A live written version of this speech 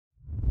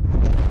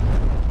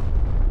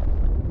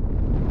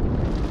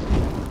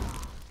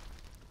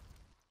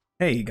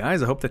Hey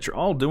guys, I hope that you're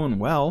all doing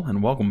well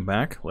and welcome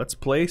back. Let's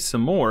play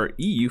some more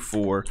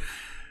EU4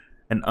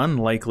 and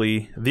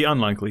the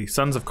unlikely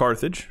Sons of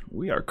Carthage.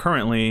 We are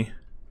currently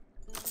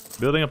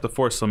building up the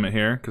force limit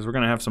here because we're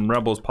going to have some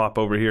rebels pop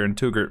over here in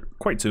Tugert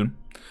quite soon.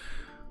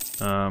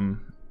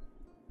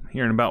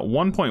 Here in about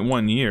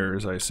 1.1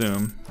 years, I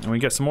assume. And we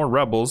get some more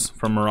rebels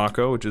from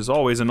Morocco, which is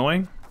always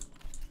annoying.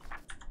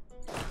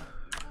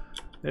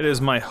 It is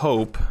my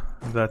hope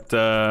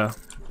that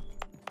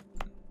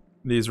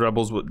these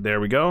rebels would... There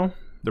we go.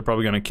 They're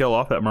probably going to kill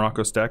off that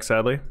Morocco stack,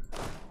 sadly.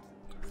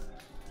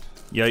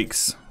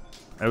 Yikes.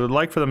 I would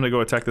like for them to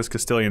go attack this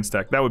Castilian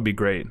stack. That would be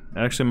great.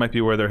 That actually might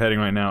be where they're heading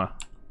right now.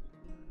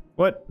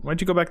 What? Why'd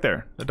you go back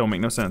there? That don't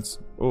make no sense.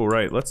 Oh,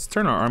 right. Let's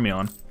turn our army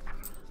on.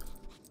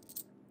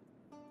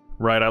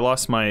 Right, I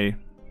lost my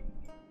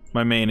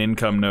main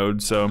income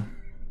node, so...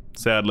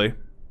 Sadly.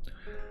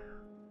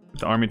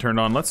 With the army turned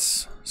on.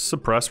 Let's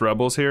suppress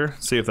rebels here.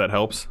 See if that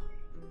helps.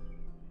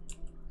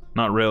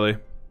 Not really.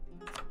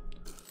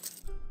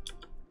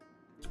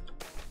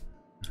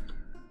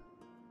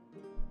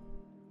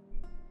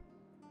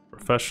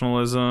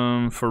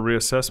 Professionalism for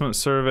reassessment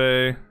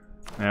survey.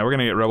 Yeah, we're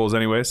gonna get rebels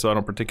anyway, so I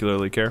don't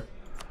particularly care.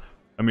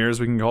 Emirs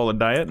we can call a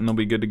diet and they'll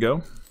be good to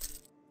go.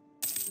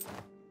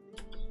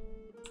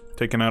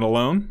 Taken out a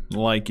loan,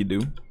 like you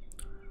do.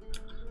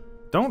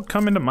 Don't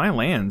come into my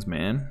lands,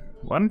 man.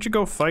 Why don't you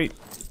go fight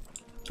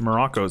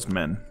Morocco's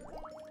men?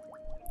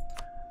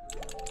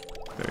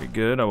 Very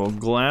good, I will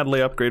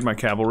gladly upgrade my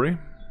cavalry.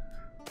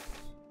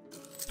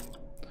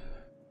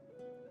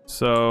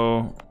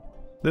 So,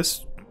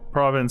 this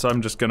province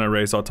I'm just gonna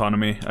raise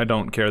autonomy. I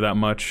don't care that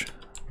much.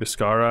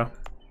 Biscara.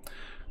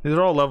 These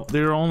are all level,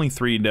 these are only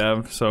 3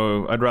 dev,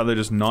 so I'd rather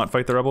just not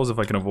fight the rebels if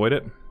I can avoid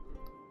it.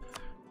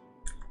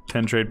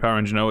 10 trade power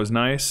in Genoa is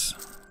nice.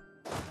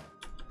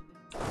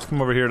 Let's come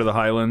over here to the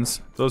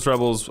highlands. Those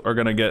rebels are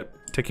gonna get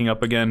ticking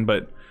up again,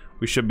 but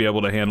we should be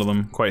able to handle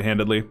them quite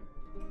handedly.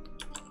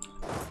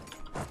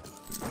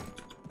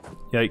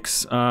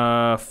 Yikes.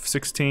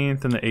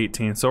 16th and the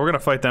 18th. So we're gonna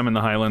fight them in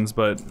the highlands,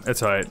 but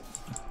it's alright.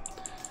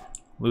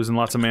 Losing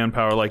lots of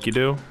manpower like you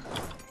do.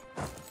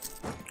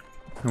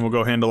 And we'll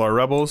go handle our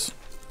rebels.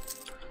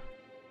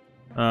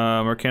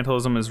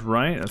 Mercantilism is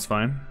right, that's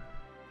fine.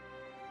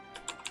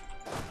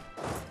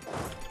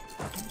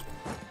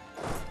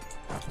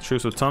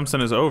 Truce with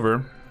Thompson is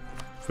over.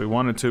 If we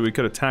wanted to, we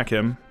could attack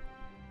him.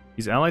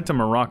 He's allied to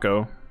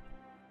Morocco.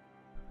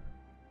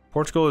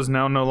 Portugal is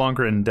now no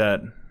longer in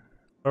debt.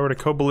 If I were to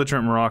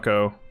co-belligerent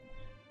Morocco,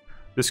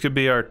 this could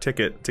be our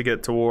ticket to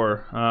get to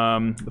war.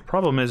 The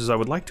problem is I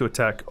would like to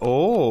attack...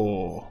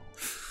 Oh!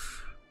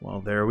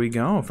 Well, there we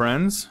go,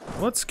 friends.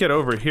 Let's get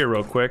over here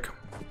real quick.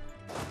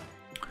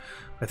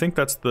 I think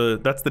that's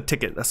the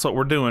ticket. That's what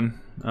we're doing.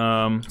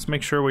 Let's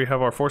make sure we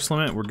have our force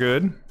limit. We're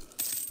good.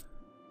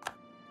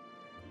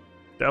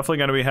 Definitely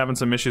going to be having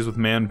some issues with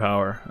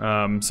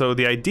manpower. So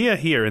the idea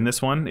here in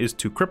this one is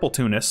to cripple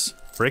Tunis,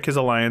 break his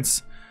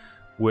alliance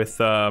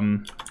with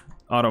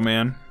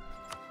Ottoman.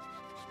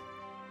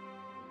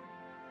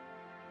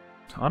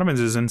 Ottomans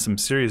is in some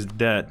serious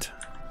debt.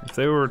 If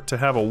they were to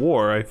have a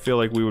war, I feel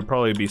like we would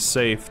probably be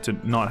safe to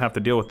not have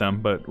to deal with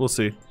them, but we'll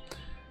see.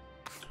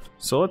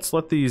 So let's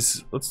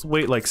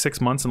wait like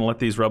 6 months and let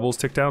these rebels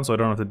tick down so I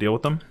don't have to deal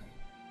with them.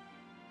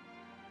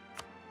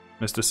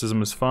 Mysticism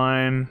is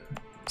fine.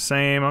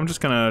 Same, I'm just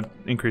gonna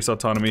increase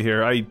autonomy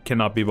here. I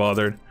cannot be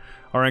bothered.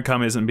 Our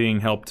income isn't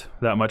being helped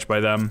that much by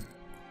them.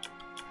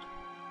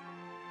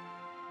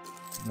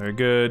 Very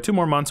good. 2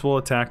 more months we'll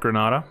attack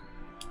Granada.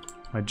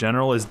 My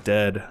general is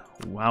dead.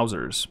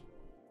 Wowzers.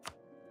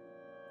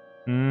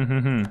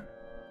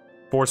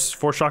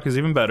 Force shock is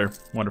even better.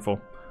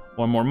 Wonderful.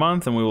 1 more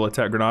month and we will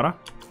attack Granada.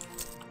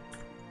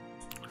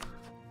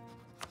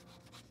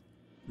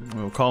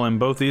 We'll call in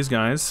both these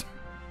guys.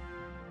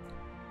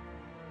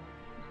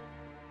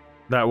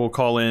 That will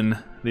call in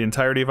the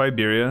entirety of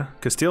Iberia.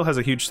 Castile has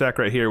a huge stack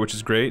right here, which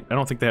is great. I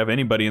don't think they have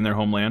anybody in their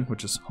homeland,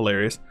 which is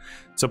hilarious.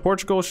 So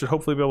Portugal should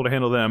hopefully be able to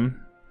handle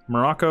them.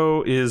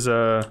 Morocco is,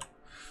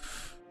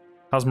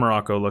 how's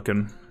Morocco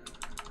looking?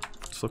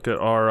 Let's look at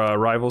our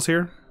rivals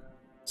here.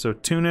 So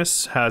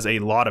Tunis has a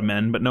lot of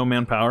men, but no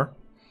manpower.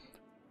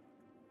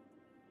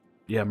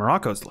 Yeah,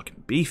 Morocco's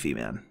looking beefy,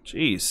 man.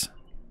 Jeez.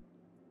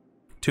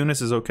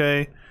 Tunis is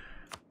okay.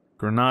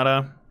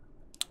 Granada.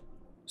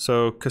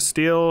 So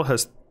Castile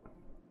has...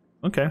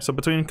 Okay, so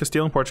between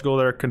Castile and Portugal,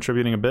 they're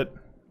contributing a bit.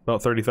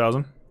 About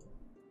 30,000.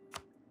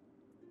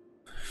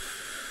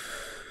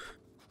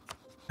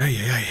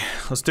 Hey.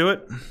 Let's do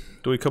it.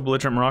 Do we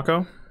co-belligerent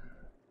Morocco?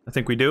 I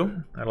think we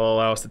do. That'll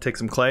allow us to take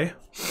some clay.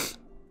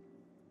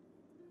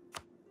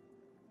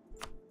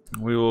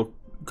 We will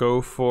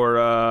go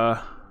for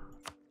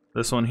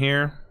this one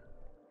here.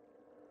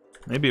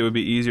 Maybe it would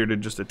be easier to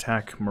just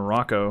attack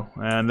Morocco,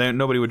 and then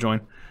nobody would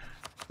join.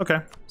 Okay,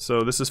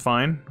 so this is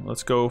fine.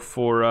 Let's go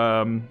for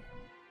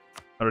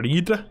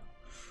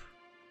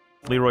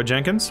Leroy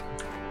Jenkins.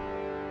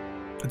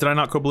 Did I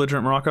not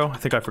co-belligerent Morocco? I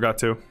think I forgot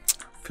to.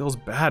 Feels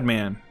bad,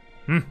 man.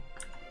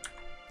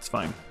 It's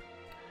fine.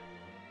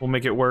 We'll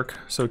make it work.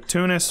 So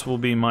Tunis will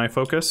be my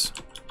focus.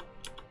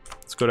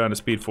 Let's go down to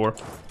speed 4.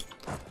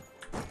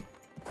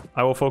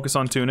 I will focus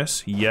on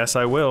Tunis. Yes,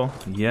 I will.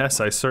 Yes,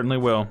 I certainly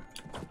will.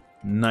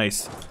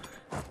 Nice.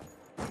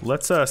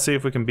 Let's see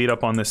if we can beat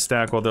up on this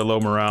stack while they're low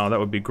morale. That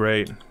would be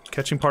great.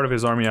 Catching part of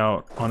his army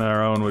out on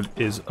our own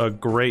is a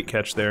great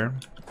catch there.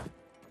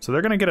 So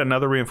they're gonna get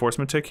another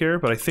reinforcement tick here,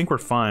 but I think we're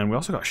fine. We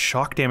also got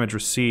shock damage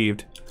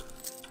received.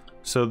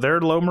 So they're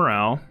low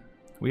morale.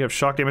 We have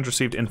shock damage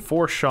received in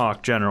 4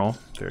 shock general.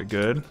 Very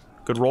good.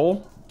 Good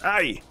roll.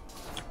 Aye!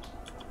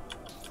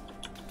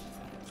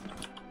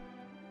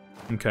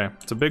 Okay,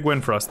 it's a big win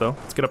for us though.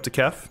 Let's get up to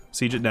Kef,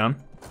 siege it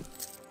down.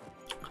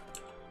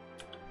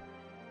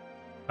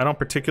 I don't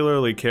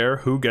particularly care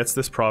who gets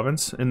this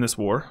province in this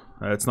war.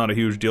 It's not a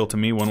huge deal to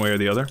me one way or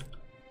the other.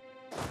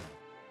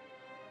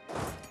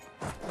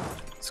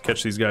 Let's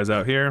catch these guys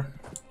out here.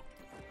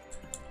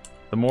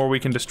 The more we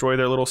can destroy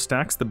their little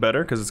stacks, the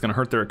better, because it's going to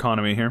hurt their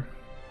economy here.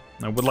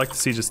 I would like to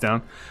siege this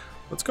down.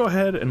 Let's go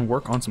ahead and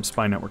work on some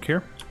spy network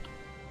here.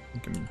 We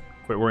can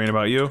quit worrying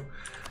about you.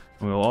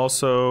 We'll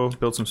also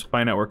build some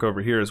spy network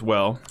over here as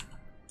well.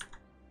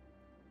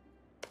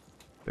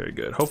 Very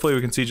good. Hopefully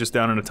we can siege this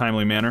down in a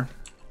timely manner.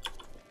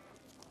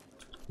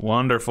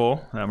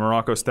 Wonderful. That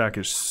Morocco stack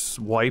is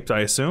wiped, I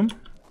assume.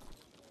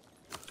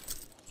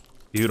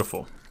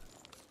 Beautiful.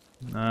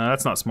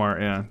 That's not smart,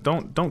 yeah.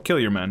 Don't kill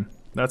your men.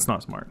 That's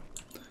not smart.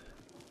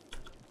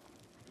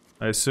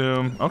 I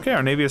assume... Okay,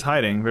 our navy is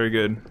hiding. Very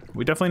good.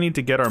 We definitely need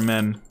to get our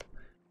men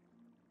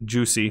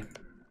juicy.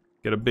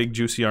 Get a big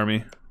juicy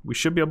army. We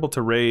should be able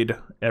to raid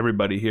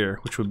everybody here,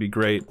 which would be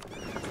great.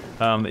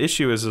 The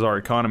issue is our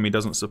economy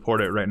doesn't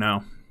support it right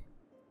now.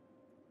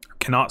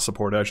 Cannot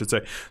support it, I should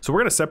say. So we're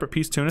going to separate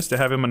peace Tunis to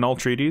have him annul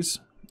treaties.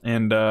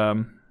 And,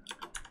 do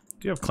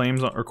you have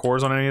claims or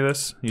cores on any of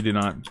this? You do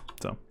not.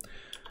 So,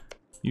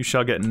 you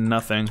shall get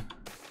nothing.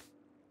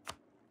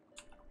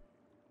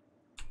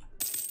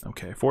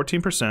 Okay,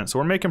 14%. So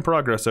we're making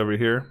progress over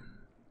here.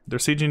 They're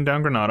sieging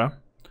down Granada.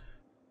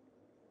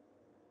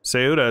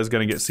 Ceuta is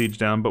going to get sieged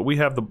down, but we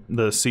have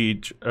the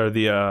siege, or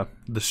the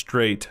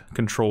strait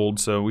controlled,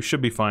 so we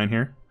should be fine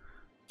here.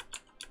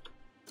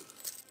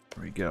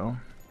 There we go.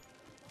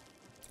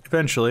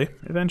 Eventually.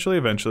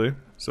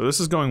 So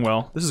this is going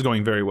well. This is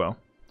going very well.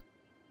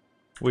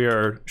 We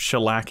are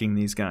shellacking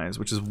these guys,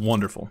 which is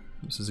wonderful.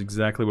 This is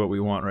exactly what we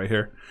want right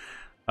here.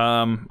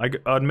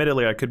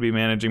 Admittedly, I could be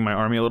managing my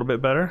army a little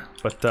bit better,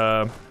 but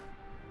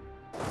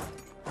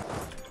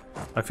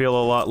I feel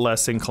a lot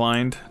less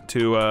inclined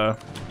to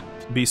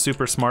be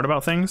super smart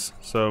about things.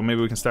 So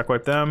maybe we can stack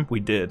wipe them. We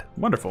did.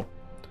 Wonderful.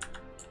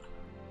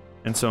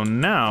 And so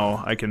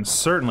now I can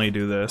certainly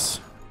do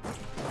this.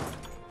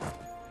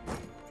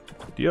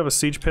 Do you have a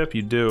siege pip?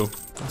 You do.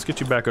 Let's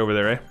get you back over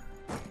there, eh?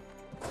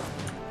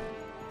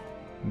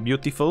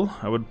 Beautiful.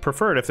 I would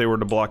prefer it if they were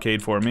to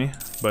blockade for me,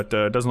 but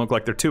it doesn't look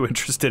like they're too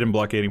interested in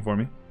blockading for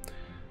me.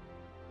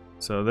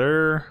 So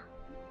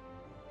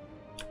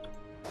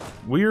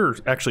we're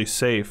actually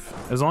safe.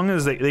 As long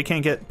as they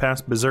can't get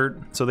past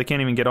Bizert, so they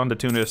can't even get onto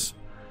Tunis.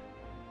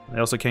 They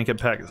also can't get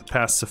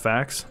past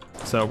Safax.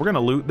 So we're gonna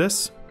loot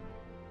this.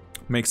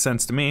 Makes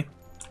sense to me.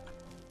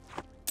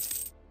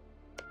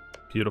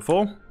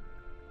 Beautiful.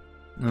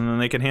 And then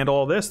they can handle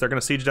all this. They're going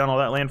to siege down all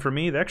that land for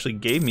me. They actually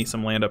gave me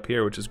some land up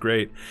here, which is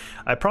great.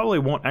 I probably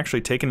won't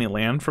actually take any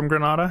land from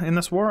Granada in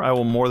this war. I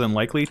will more than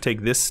likely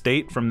take this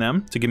state from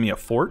them to give me a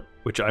fort,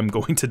 which I'm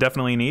going to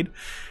definitely need.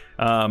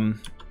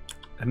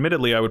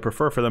 Admittedly, I would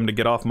prefer for them to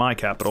get off my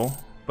capital,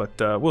 but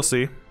we'll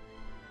see.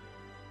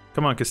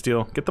 Come on,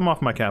 Castile. Get them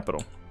off my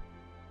capital.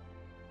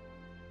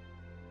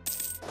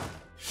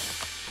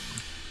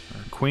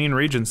 Queen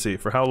Regency.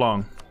 For how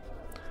long?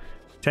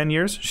 10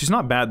 years? She's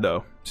not bad,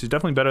 though. She's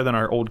definitely better than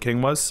our old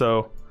king was,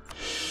 so...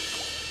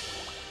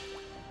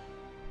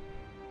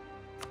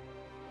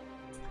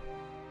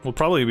 We'll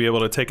probably be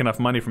able to take enough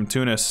money from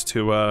Tunis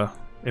to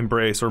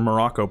embrace, or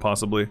Morocco,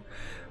 possibly.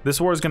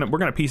 This war is we're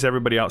gonna piece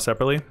everybody out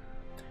separately.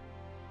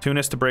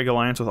 Tunis to break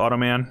alliance with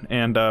Ottoman,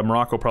 and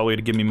Morocco probably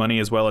to give me money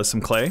as well as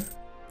some clay.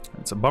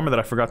 It's a bummer that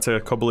I forgot to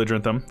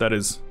co-belligerent them. That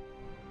is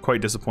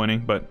quite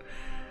disappointing, but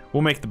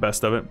we'll make the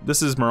best of it.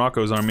 This is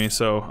Morocco's army,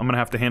 so I'm gonna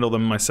have to handle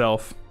them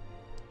myself.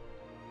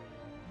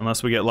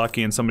 Unless we get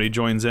lucky and somebody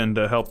joins in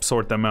to help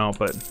sort them out,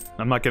 but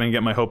I'm not gonna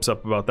get my hopes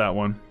up about that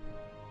one.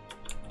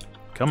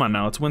 Come on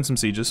now, let's win some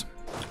sieges.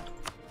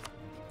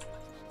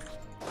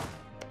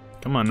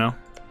 Come on now.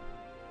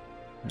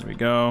 There we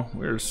go.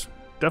 We're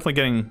definitely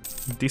getting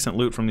decent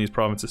loot from these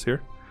provinces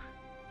here.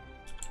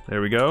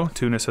 There we go.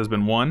 Tunis has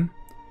been won.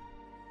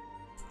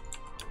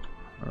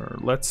 Or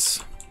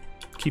let's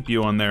keep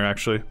you on there,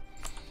 actually.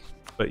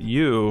 But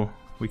you,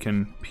 we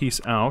can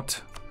peace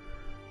out.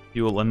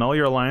 You will annul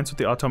your alliance with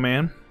the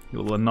Ottoman. You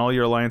will annul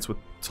your alliance with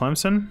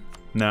Tlemcen.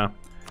 Nah.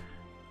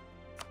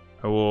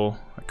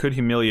 I could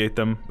humiliate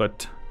them,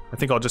 but I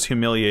think I'll just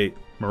humiliate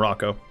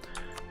Morocco.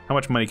 How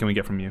much money can we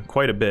get from you?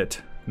 Quite a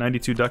bit.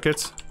 92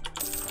 ducats.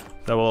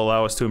 That will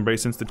allow us to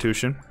embrace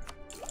institution.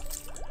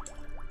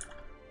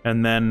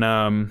 And then,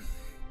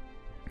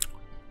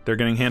 they're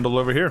getting handled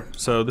over here.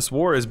 So this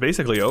war is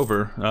basically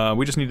over.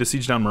 We just need to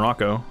siege down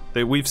Morocco.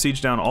 We've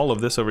sieged down all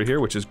of this over here,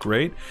 which is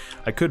great.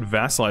 I could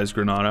vassalize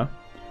Granada.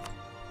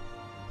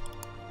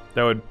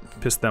 That would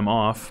piss them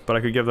off, but I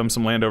could give them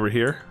some land over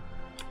here.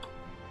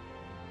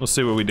 We'll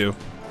see what we do.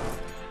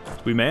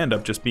 We may end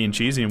up just being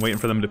cheesy and waiting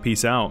for them to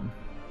peace out.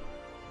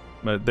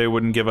 But they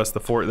wouldn't give us the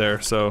fort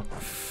there, so...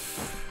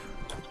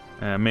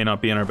 it may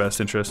not be in our best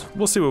interest.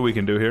 We'll see what we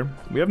can do here.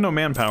 We have no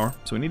manpower,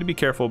 so we need to be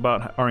careful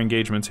about our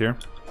engagements here.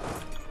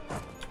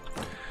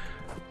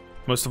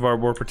 Most of our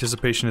war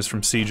participation is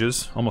from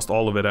sieges. Almost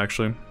all of it,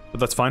 actually. But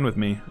that's fine with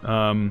me.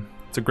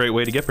 It's a great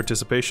way to get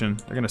participation.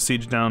 They're going to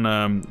siege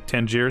down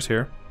Tangiers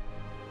here.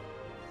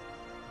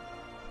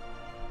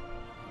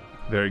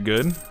 Very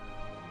good.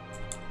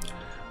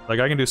 Like,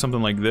 I can do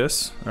something like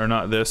this. Or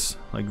not this.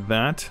 Like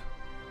that.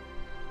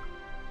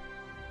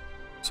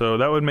 So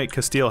that would make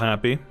Castile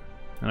happy.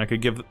 And I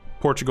could give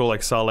Portugal like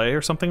Salé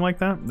or something like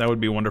that. That would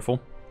be wonderful.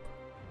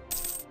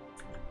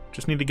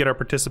 Just need to get our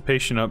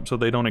participation up so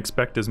they don't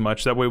expect as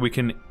much. That way we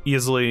can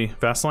easily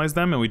vassalize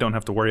them and we don't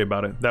have to worry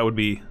about it.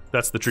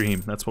 That's the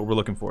dream. That's what we're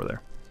looking for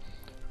there.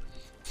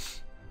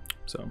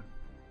 So,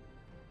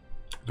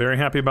 very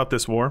happy about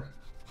this war.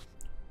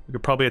 We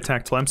could probably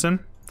attack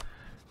Tlemcen.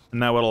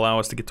 And that would allow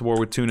us to get to war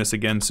with Tunis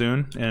again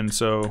soon. And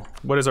so,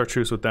 what is our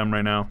truce with them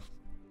right now?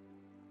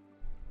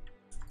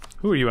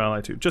 Who are you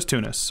allied to? Just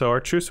Tunis. So our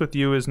truce with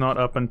you is not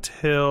up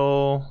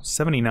until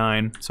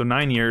 79. So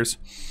 9 years.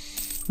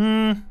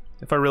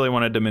 If I really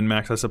wanted to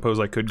min-max, I suppose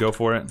I could go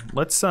for it.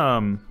 Let's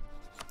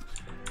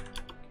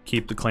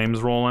keep the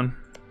claims rolling.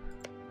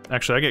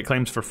 Actually, I get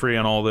claims for free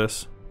on all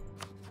this.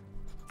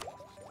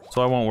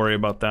 So I won't worry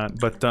about that.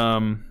 But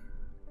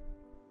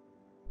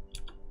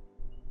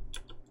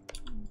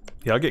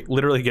yeah, I'll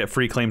literally get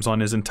free claims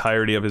on his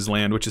entirety of his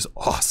land, which is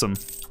awesome.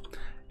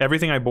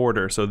 Everything I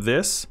border. So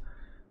this,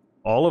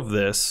 all of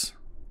this.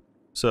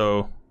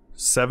 So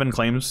 7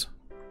 claims.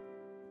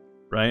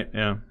 Right?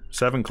 Yeah.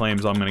 7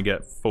 claims I'm gonna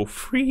get for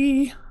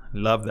free.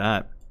 Love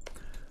that.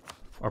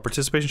 Our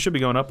participation should be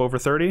going up over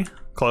 30.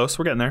 Close,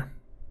 we're getting there.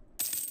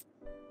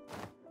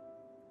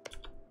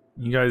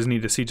 You guys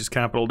need to siege his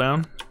capital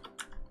down.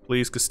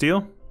 Please,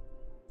 Castile.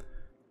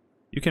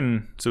 You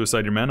can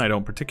suicide your men, I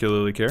don't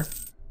particularly care.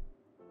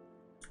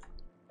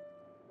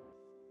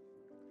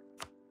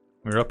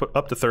 We're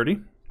up to 30.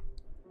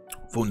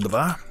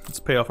 Wunderbar. Let's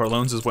pay off our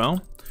loans as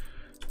well.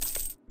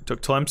 We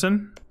took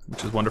Tlemcen,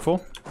 which is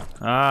wonderful.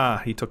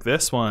 Ah, he took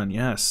this one.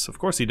 Yes, of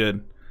course he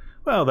did.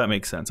 Well, that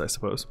makes sense, I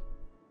suppose.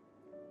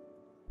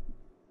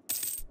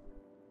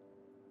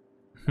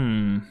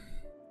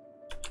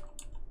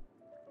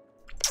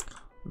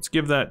 Let's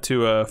give that to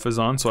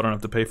Fazan so I don't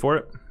have to pay for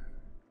it.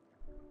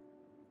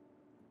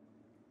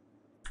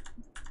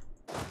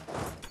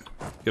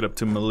 Get up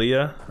to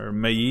Malia, or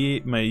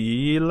Malia?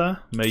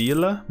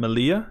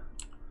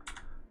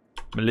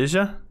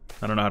 Malaysia?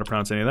 I don't know how to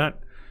pronounce any of that.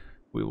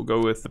 We will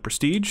go with the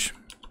Prestige.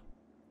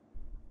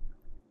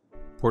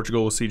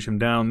 Portugal will siege him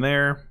down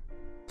there.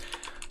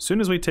 As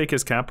soon as we take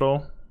his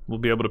capital, we'll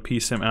be able to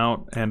piece him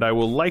out, and I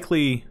will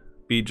likely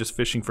be just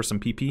fishing for some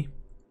PP.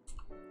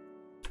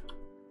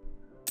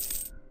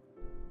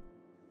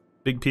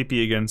 Big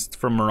PP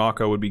from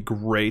Morocco would be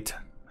great.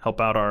 Help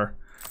out our...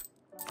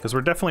 Because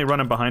we're definitely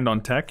running behind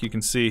on tech. You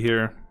can see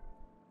here.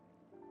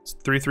 It's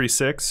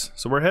 336,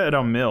 so we're ahead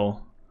on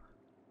mill.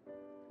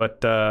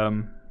 But,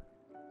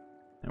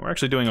 we're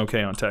actually doing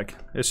okay on tech.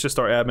 It's just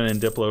our admin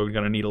and Diplo are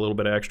gonna need a little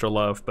bit of extra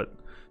love, but...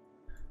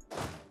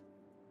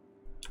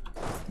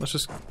 Let's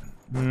just...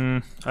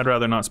 I'd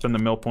rather not spend the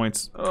mill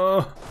points.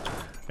 Oh,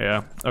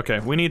 yeah. Okay,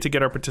 we need to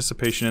get our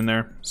participation in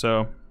there,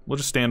 so we'll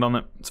just stand on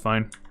it. It's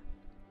fine.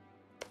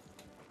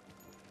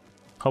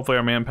 Hopefully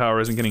our manpower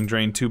isn't getting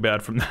drained too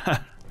bad from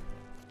that.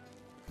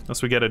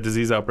 Unless we get a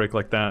disease outbreak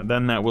like that,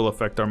 then that will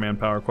affect our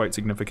manpower quite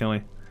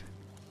significantly.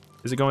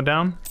 Is it going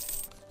down?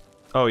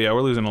 Oh yeah,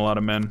 we're losing a lot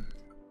of men.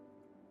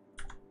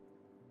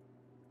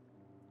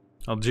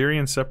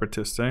 Algerian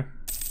separatists, eh?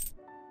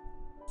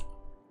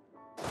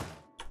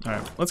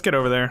 Alright, let's get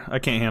over there. I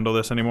can't handle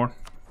this anymore.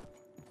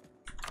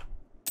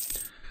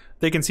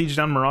 They can siege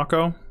down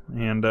Morocco,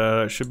 and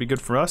it should be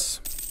good for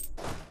us.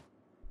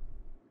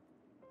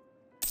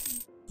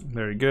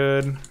 Very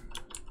good.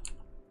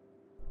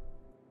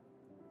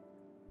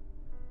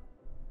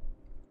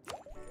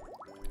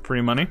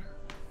 Free money.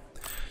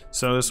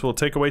 So this will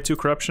take away 2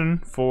 corruption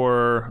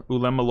for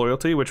Ulema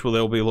loyalty, which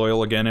they'll be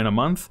loyal again in a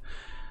month.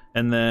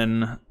 And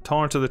then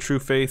tolerant to the true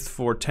faith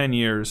for 10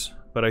 years.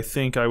 But I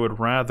think I would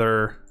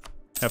rather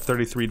have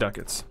 33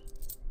 ducats.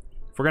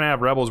 If we're gonna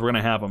have rebels, we're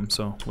gonna have them.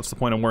 So what's the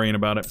point of worrying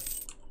about it?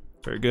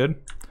 Very good.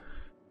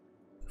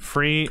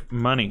 Free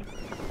money.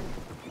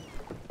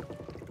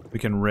 We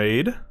can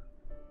raid.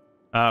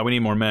 We need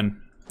more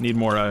men. Need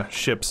more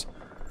ships.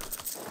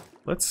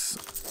 Let's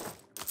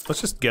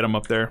just get them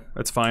up there.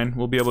 That's fine.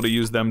 We'll be able to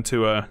use them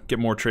to get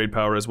more trade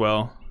power as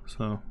well.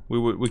 So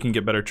we can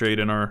get better trade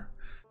in our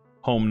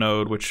home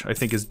node, which I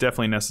think is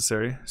definitely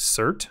necessary.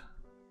 Cert.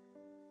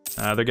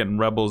 They're getting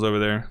rebels over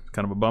there.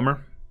 Kind of a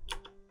bummer.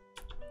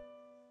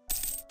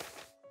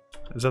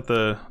 Is that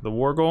the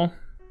war goal?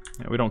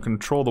 Yeah, we don't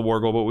control the war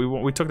goal, but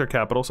we took their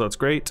capital, so that's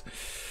great.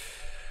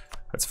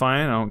 That's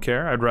fine, I don't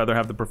care. I'd rather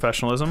have the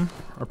professionalism.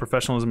 Our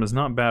professionalism is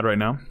not bad right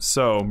now.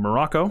 So,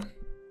 Morocco,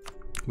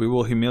 we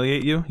will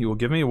humiliate you. You will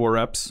give me war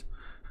reps.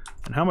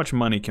 And how much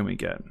money can we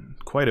get?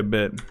 Quite a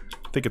bit.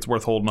 I think it's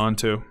worth holding on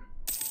to.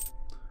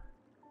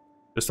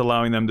 Just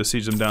allowing them to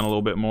siege them down a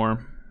little bit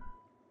more.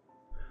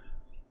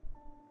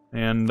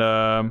 And,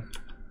 yeah,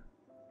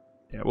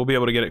 we'll be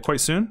able to get it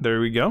quite soon. There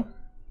we go.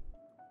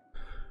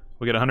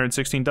 We'll get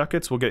 116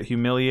 ducats. We'll get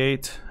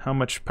humiliate. How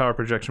much power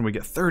projection? We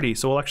get 30.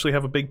 So we'll actually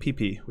have a big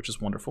PP, which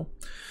is wonderful.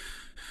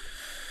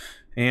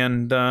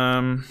 And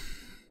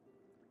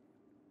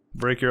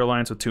break your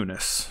alliance with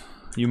Tunis.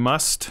 You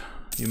must.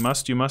 You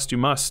must. You must. You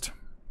must.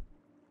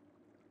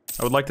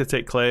 I would like to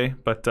take Clay,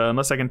 but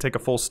unless I can take a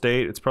full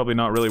state, it's probably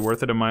not really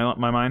worth it in my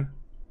mind.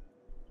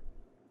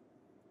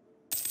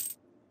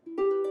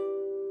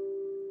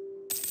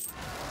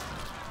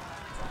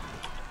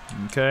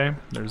 Okay,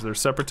 there's their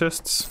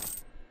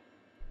separatists.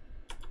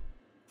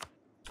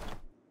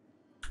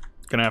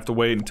 Gonna have to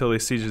wait until he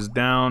sieges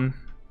down.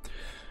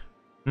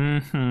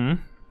 We'll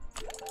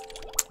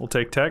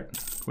take tech.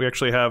 We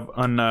actually have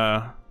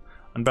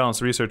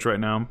unbalanced research right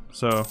now,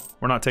 so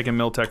we're not taking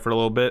mill tech for a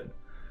little bit.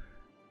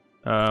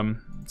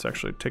 Let's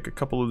actually take a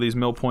couple of these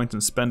mill points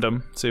and spend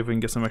them. See if we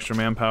can get some extra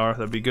manpower.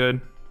 That'd be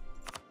good.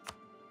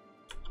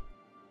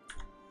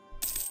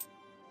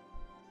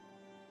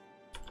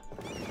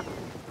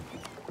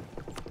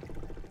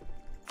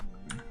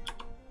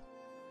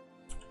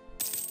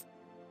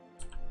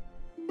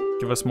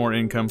 Give us more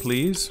income,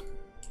 please.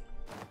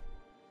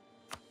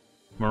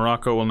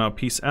 Morocco will now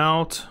peace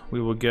out.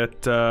 We will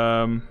get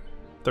 30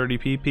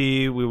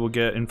 PP. We will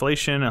get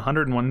inflation,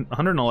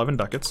 111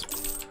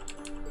 ducats.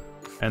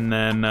 And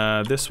then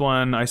this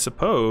one, I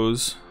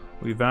suppose,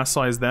 we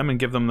vassalize them and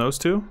give them those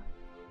two.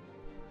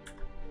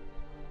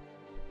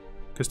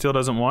 Castile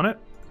doesn't want it.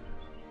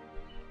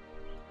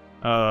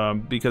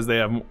 Because they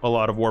have a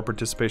lot of war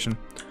participation.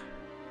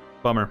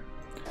 Bummer.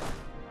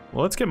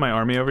 Well, let's get my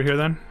army over here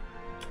then.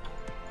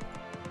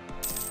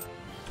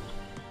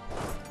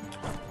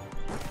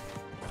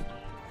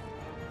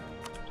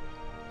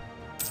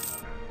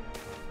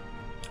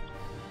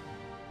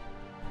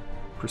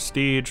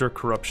 Prestige or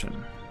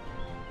corruption.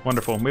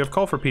 Wonderful. We have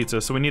call for pizza,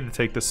 so we need to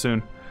take this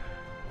soon.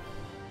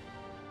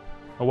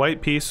 A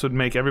white piece would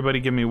make everybody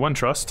give me 1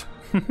 trust.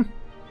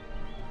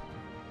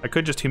 I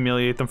could just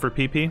humiliate them for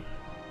PP.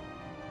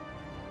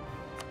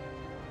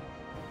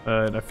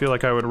 But I feel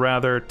like I would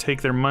rather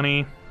take their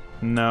money.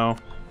 No.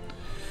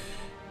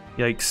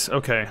 Yikes.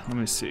 Okay, let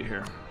me see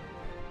here.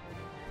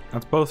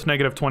 That's both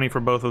negative 20 for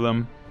both of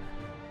them.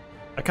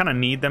 I kind of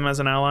need them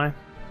as an ally,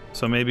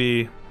 so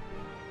maybe...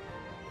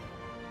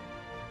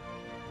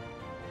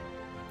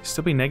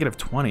 Still be negative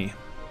 20.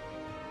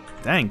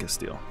 Dang,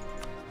 Castile.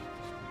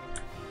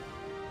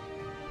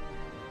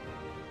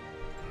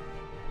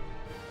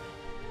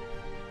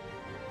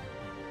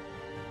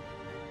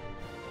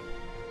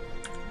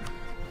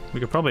 We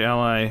could probably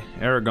ally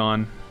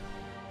Aragon.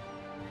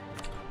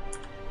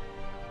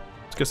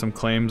 Let's get some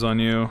claims on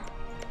you.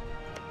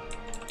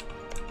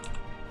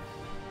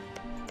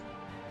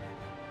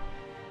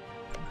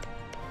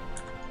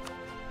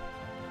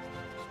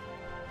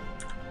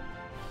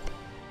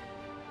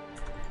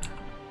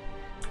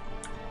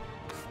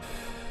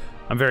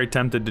 I'm very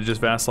tempted to just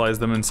vassalize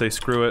them and say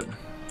screw it.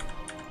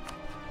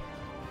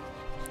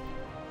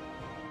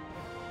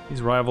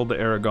 He's rival to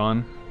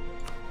Aragon.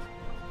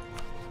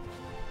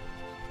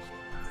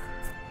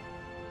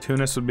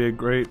 Tunis would be a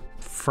great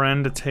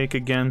friend to take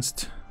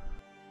against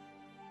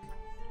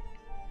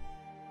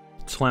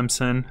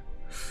Tlemcen.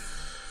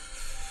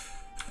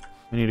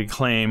 We need a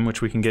claim,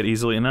 which we can get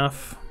easily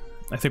enough.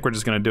 I think we're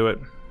just gonna do it.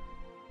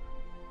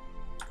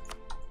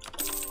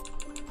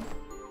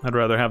 I'd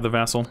rather have the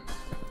vassal.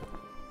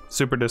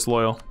 Super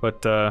disloyal,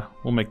 but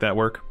we'll make that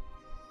work.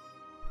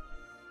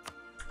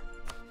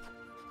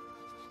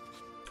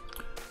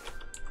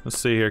 Let's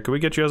see here. Can we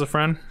get you as a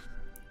friend?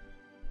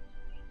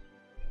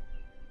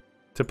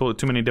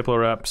 Too many Diplo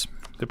reps.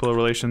 Diplo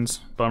relations.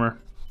 Bummer.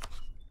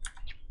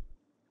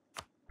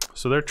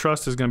 So their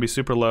trust is going to be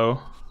super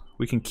low.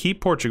 We can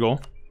keep Portugal.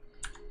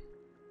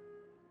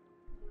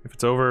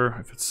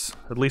 If it's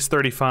at least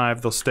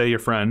 35, they'll stay your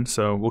friend.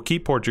 So we'll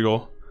keep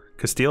Portugal.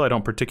 Castile I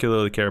don't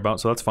particularly care about,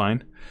 so that's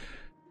fine.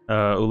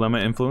 Ulema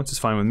influence is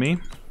fine with me.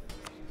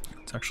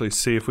 Let's actually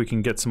see if we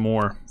can get some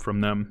more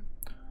from them.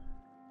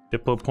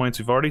 Diplo points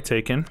we've already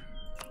taken.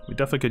 We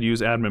definitely could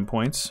use admin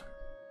points.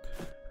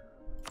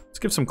 Let's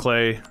give some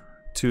clay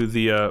to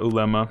the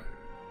Ulema.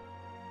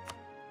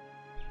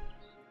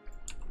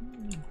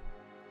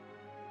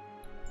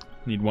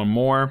 Need one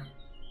more.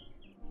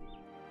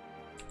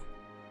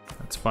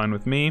 That's fine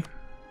with me.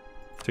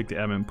 Take the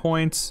admin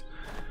points.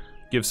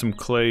 Give some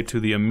clay to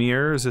the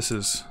Emirs. This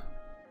is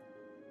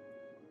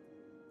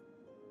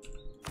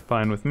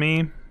fine with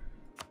me.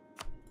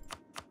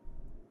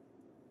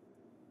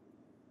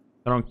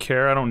 I don't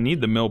care. I don't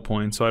need the mill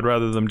points, so I'd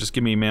rather them just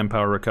give me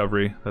manpower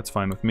recovery. That's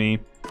fine with me.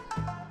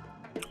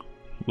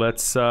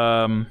 Let's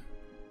go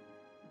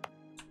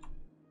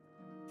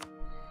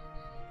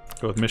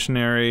with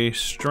missionary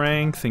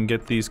strength and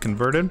get these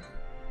converted.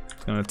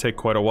 It's gonna take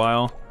quite a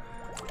while.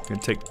 We're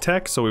gonna take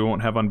tech so we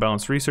won't have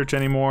unbalanced research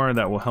anymore.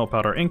 That will help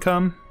out our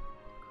income.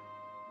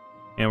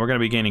 And we're gonna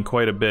be gaining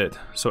quite a bit.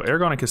 So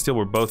Aragon and Castile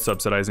were both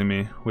subsidizing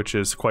me, which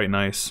is quite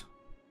nice.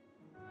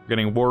 We're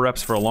getting war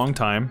reps for a long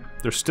time.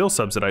 They're still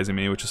subsidizing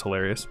me, which is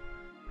hilarious.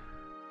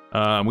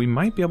 We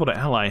might be able to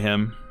ally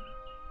him.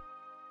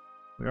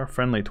 We are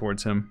friendly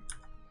towards him.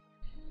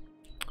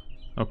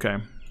 Okay.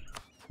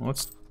 Well,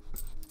 let's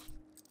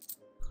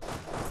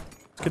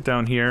get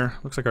down here.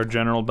 Looks like our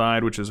general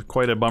died, which is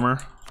quite a bummer.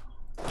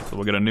 So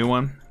we'll get a new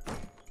one.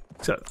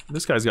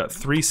 This guy's got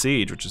 3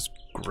 siege, which is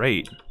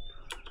great.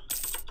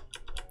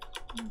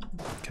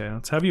 Okay,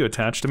 let's have you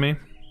attached to me.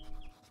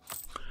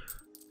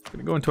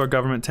 Gonna go into our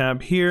government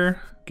tab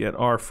here, get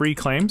our free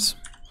claims.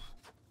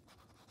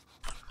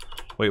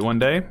 Wait 1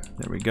 day.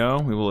 There we go.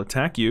 We will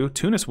attack you.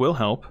 Tunis will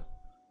help.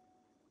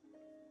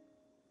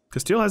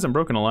 Castile hasn't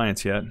broken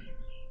alliance yet.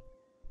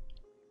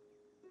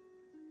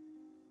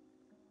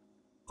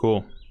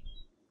 Cool.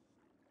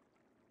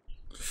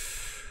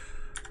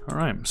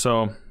 Alright,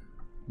 so a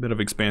bit of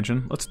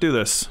expansion. Let's do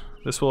this.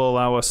 This will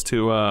allow us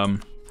to, well,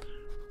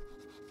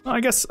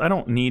 I guess I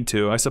don't need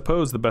to. I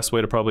suppose the best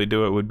way to probably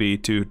do it would be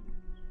to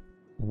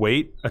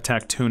wait,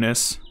 attack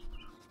Tunis.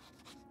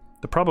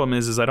 The problem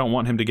is I don't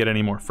want him to get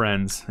any more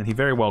friends, and he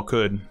very well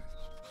could.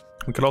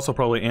 We could also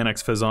probably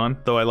annex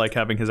Fezzan, though I like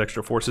having his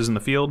extra forces in the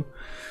field.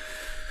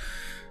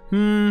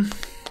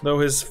 Though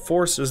his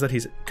forces that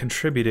he's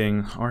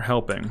contributing are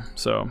helping,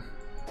 so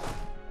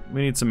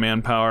we need some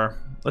manpower.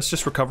 Let's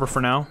just recover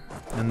for now,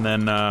 and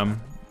then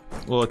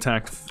we'll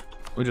attack.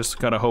 We just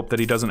gotta hope that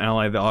he doesn't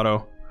ally the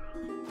Otto.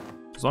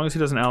 As long as he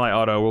doesn't ally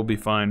Otto, we'll be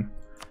fine.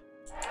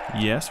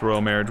 Yes,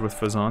 royal marriage with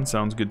Fezzan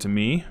sounds good to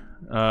me.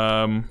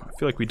 I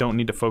feel like we don't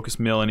need to focus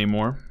mill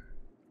anymore.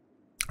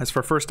 As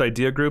for first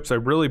idea groups, I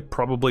really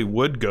probably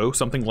would go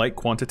something like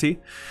quantity.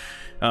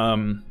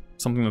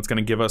 Something that's going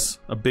to give us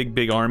a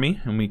big army,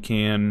 and we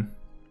can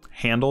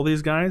handle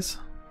these guys.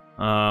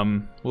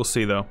 We'll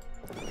see though.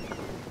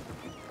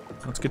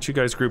 Let's get you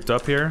guys grouped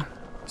up here.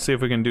 See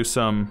if we can do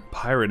some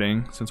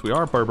pirating, since we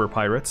are Berber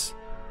pirates.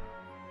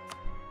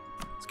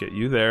 Let's get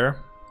you there.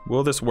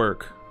 Will this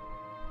work?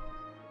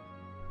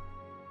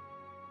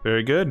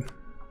 Very good.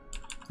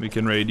 We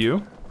can raid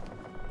you.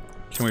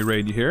 Can we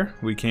raid you here?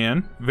 We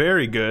can.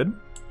 Very good.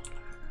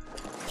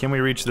 Can we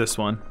reach this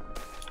one?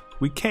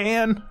 We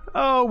can!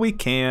 Oh, we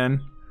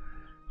can.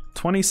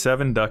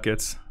 27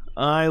 ducats.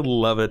 I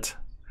love it.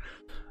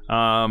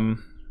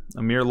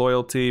 Emir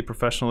loyalty,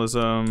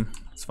 professionalism,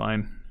 it's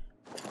fine.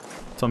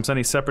 Some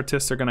sending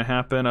separatists are gonna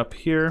happen up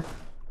here.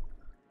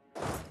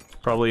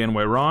 Probably in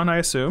Wairan, I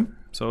assume.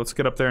 So let's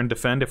get up there and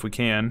defend if we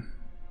can.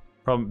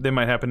 Probably, they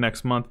might happen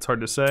next month, it's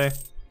hard to say.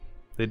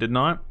 They did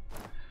not.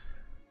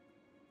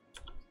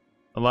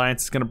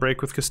 Alliance is gonna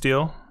break with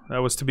Castile. That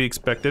was to be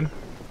expected.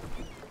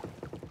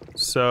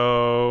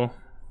 So...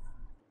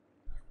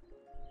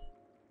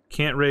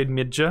 can't raid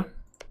Midja.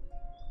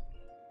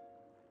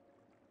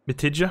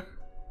 Mitidja.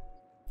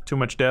 Too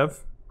much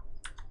dev.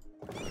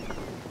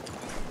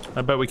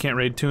 I bet we can't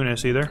raid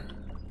Tunis either.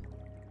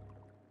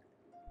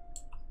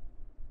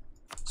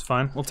 It's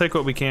fine. We'll take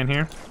what we can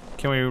here.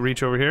 Can we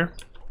reach over here?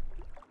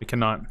 We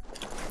cannot.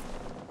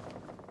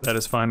 That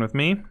is fine with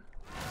me.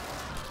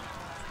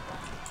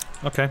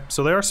 Okay,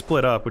 so they are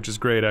split up, which is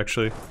great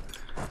actually.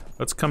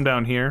 Let's come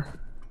down here.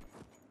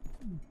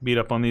 Beat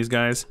up on these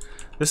guys.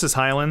 This is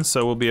Highlands,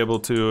 so we'll be able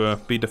to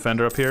be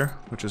defender up here,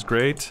 which is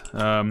great.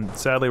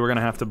 Sadly, we're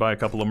gonna have to buy a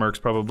couple of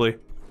mercs probably.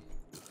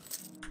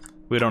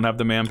 We don't have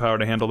the manpower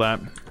to handle that.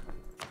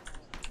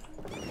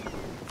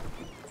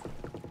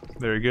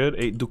 Very good,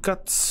 8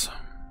 ducats.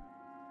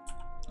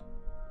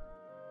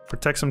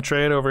 Protect some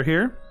trade over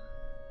here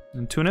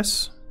in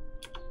Tunis.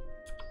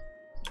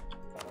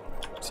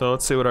 So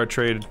let's see what our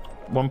trade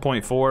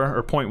 1.4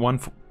 or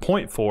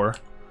 0.4,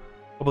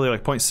 probably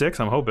like 0.6,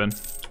 I'm hoping.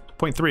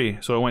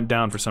 0.3, so it went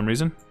down for some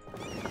reason.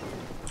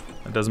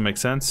 That doesn't make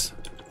sense.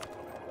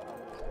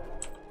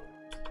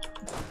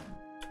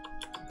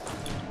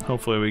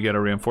 Hopefully we get a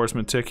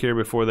reinforcement tick here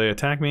before they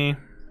attack me.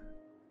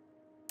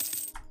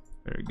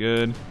 Very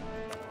good.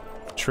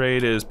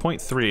 Trade is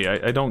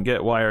 0.3. I don't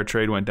get why our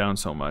trade went down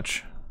so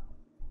much.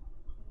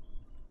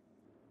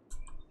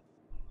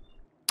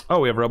 Oh,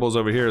 we have rebels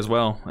over here as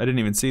well. I didn't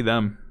even see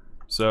them.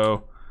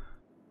 So,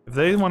 if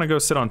they want to go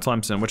sit on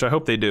Tlemcen, which I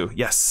hope they do.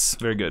 Yes,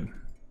 very good.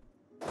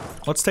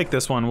 Let's take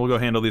this one. We'll go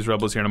handle these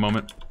rebels here in a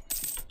moment.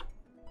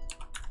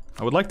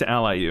 I would like to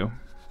ally you.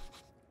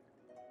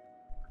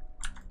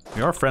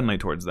 We are friendly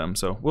towards them,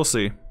 so we'll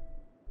see.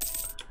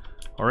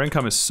 Our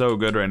income is so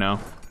good right now.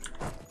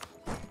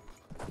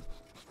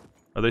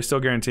 Are they still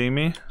guaranteeing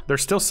me? They're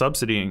still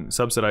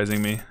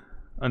subsidizing me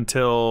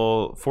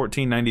until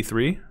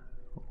 1493.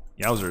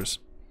 Yowzers.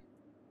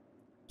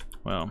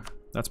 Well,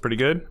 that's pretty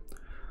good.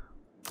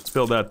 Let's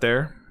build that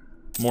there.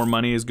 More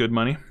money is good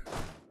money.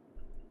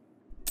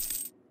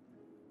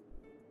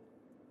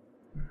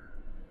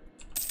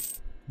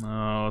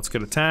 Let's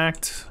get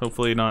attacked.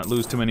 Hopefully not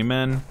lose too many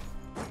men.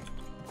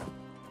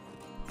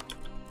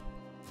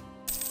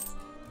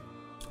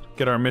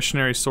 Get our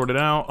missionaries sorted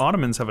out.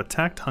 Ottomans have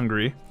attacked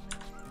Hungary.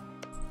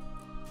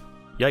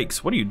 Yikes,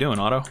 what are you doing,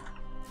 Otto?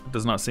 It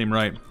does not seem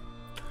right.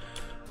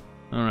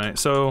 Alright,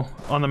 so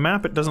on the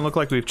map it doesn't look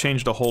like we've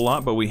changed a whole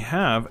lot, but we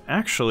have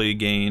actually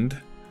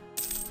gained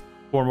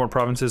 4 more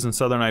provinces in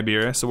southern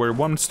Iberia, so we're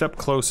one step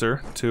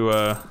closer to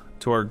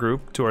our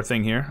group, to our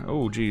thing here.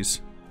 Oh,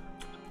 geez.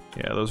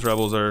 Yeah, those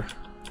rebels are...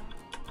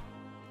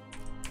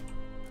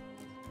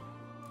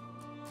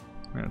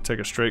 We're gonna take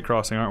a straight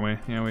crossing, aren't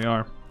we? Yeah, we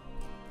are.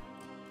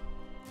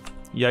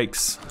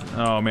 Yikes.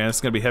 Oh man, it's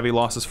gonna be heavy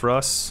losses for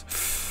us.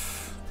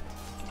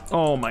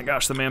 Oh my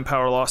gosh, the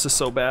manpower loss is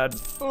so bad.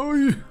 Oh,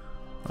 yeah.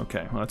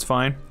 Okay, well that's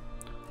fine.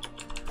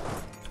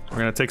 We're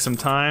gonna take some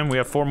time. We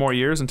have 4 more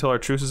years until our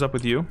truce is up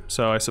with you,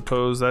 so I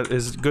suppose that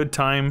is good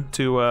time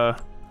to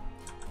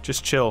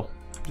just chill.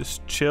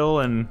 Just chill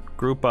and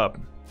group up.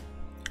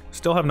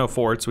 Still have no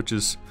forts, which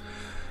is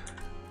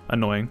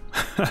annoying.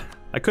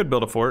 I could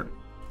build a fort.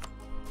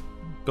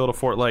 Build a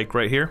fort like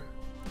right here.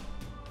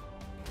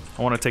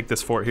 I want to take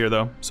this fort here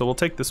though, so we'll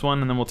take this one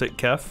and then we'll take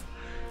Kef.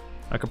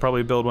 I could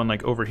probably build one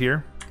like over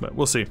here, but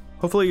we'll see.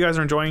 Hopefully you guys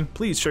are enjoying.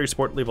 Please show your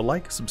support, leave a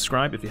like,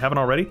 subscribe if you haven't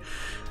already.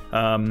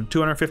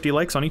 250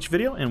 likes on each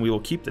video and we will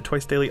keep the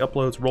twice daily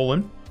uploads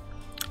rolling.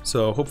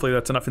 So hopefully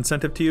that's enough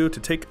incentive to you to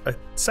take a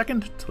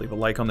second to leave a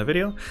like on the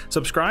video.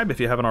 Subscribe if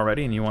you haven't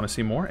already and you want to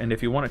see more. And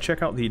if you want to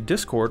check out the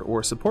Discord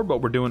or support what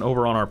we're doing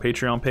over on our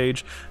Patreon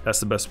page, that's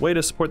the best way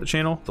to support the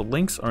channel. The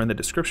links are in the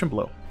description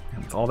below.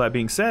 And with all that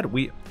being said,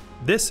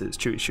 this is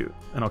Chewyshoot,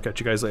 and I'll catch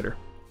you guys later.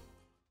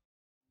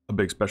 A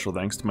big special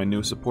thanks to my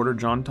new supporter,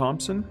 John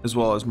Thompson, as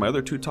well as my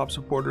other 2 top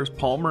supporters,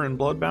 Palmer and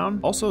Bloodbound.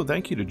 Also,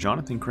 thank you to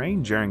Jonathan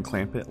Crane, Jaren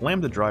Clampett,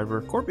 Lamb the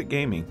Driver, Corbett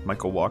Gaming,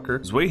 Michael Walker,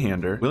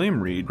 Zwayhander,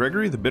 William Reed,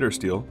 Gregory the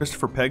Bittersteel,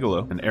 Christopher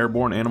Pegalo, and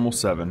Airborne Animal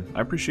 7.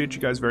 I appreciate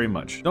you guys very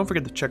much. Don't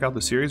forget to check out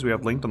the series we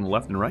have linked on the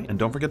left and right, and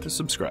don't forget to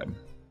subscribe.